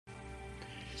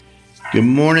Good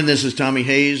morning. This is Tommy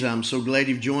Hayes. I'm so glad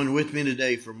you've joined with me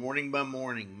today for Morning by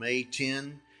Morning, May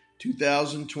 10,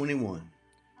 2021.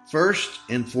 First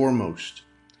and foremost,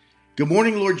 good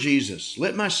morning, Lord Jesus.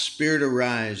 Let my spirit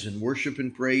arise in worship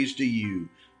and praise to you,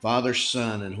 Father,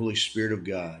 Son, and Holy Spirit of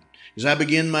God. As I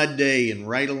begin my day in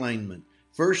right alignment,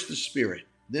 first the spirit,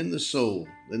 then the soul,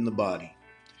 then the body.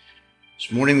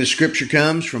 This morning the scripture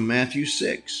comes from Matthew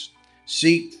 6.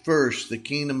 Seek first the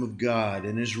kingdom of God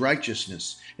and his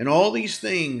righteousness, and all these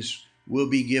things will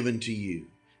be given to you.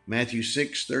 Matthew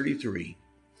 6:33.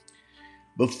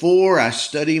 Before I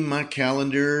study my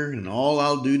calendar and all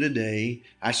I'll do today,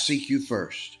 I seek you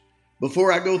first.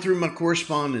 Before I go through my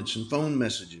correspondence and phone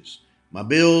messages, my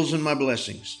bills and my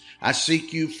blessings, I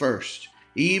seek you first.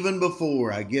 Even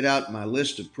before I get out my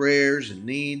list of prayers and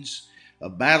needs,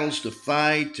 of battles to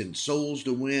fight and souls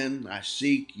to win, I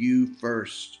seek you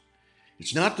first.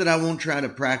 It's not that I won't try to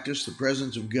practice the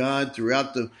presence of God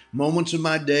throughout the moments of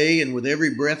my day and with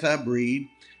every breath I breathe,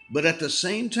 but at the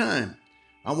same time,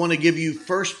 I want to give you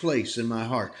first place in my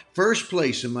heart, first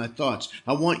place in my thoughts.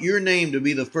 I want your name to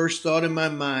be the first thought in my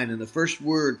mind and the first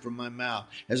word from my mouth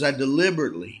as I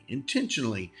deliberately,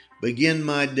 intentionally begin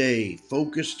my day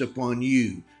focused upon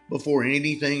you before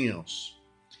anything else.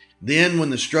 Then when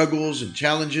the struggles and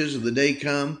challenges of the day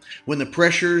come, when the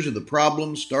pressures of the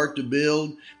problems start to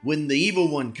build, when the evil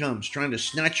one comes trying to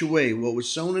snatch away what was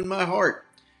sown in my heart,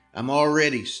 I'm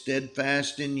already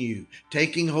steadfast in you,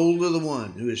 taking hold of the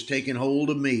one who has taken hold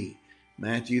of me.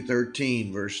 Matthew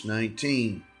 13, verse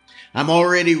 19. I'm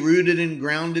already rooted and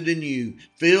grounded in you,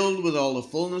 filled with all the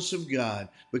fullness of God,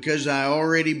 because I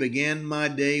already began my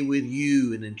day with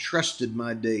you and entrusted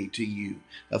my day to you.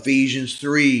 Ephesians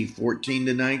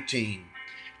 3:14-19.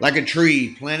 Like a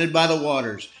tree planted by the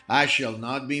waters, I shall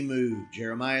not be moved.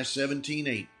 Jeremiah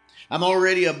 17:8. I'm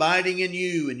already abiding in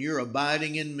you and you're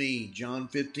abiding in me. John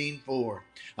 15:4.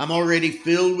 I'm already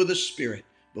filled with the Spirit.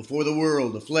 Before the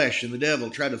world, the flesh, and the devil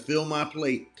try to fill my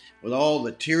plate with all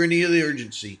the tyranny of the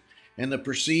urgency and the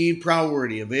perceived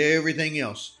priority of everything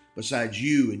else besides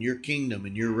you and your kingdom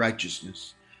and your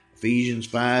righteousness. Ephesians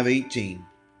 5:18.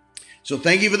 So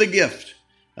thank you for the gift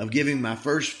of giving my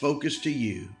first focus to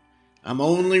you. I'm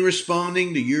only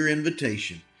responding to your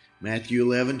invitation. Matthew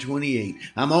 11:28.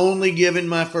 I'm only giving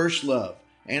my first love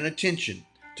and attention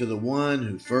to the one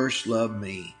who first loved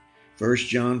me. 1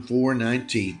 John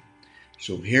 4:19.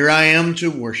 So here I am to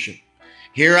worship.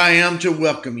 Here I am to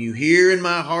welcome you here in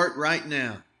my heart right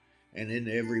now and in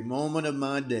every moment of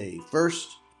my day,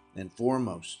 first and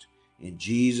foremost. In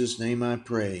Jesus' name I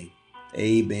pray.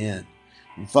 Amen.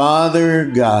 And Father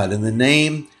God, in the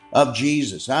name of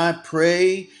Jesus, I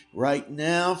pray right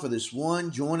now for this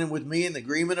one joining with me in the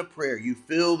agreement of prayer. You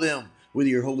fill them with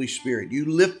your Holy Spirit. You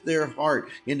lift their heart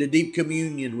into deep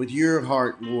communion with your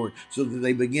heart, Lord, so that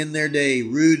they begin their day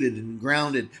rooted and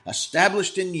grounded,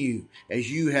 established in you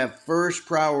as you have first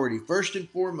priority, first and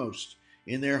foremost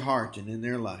in their heart and in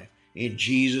their life. In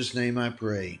Jesus' name I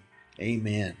pray.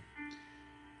 Amen.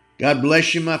 God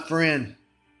bless you, my friend,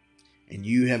 and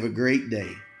you have a great day.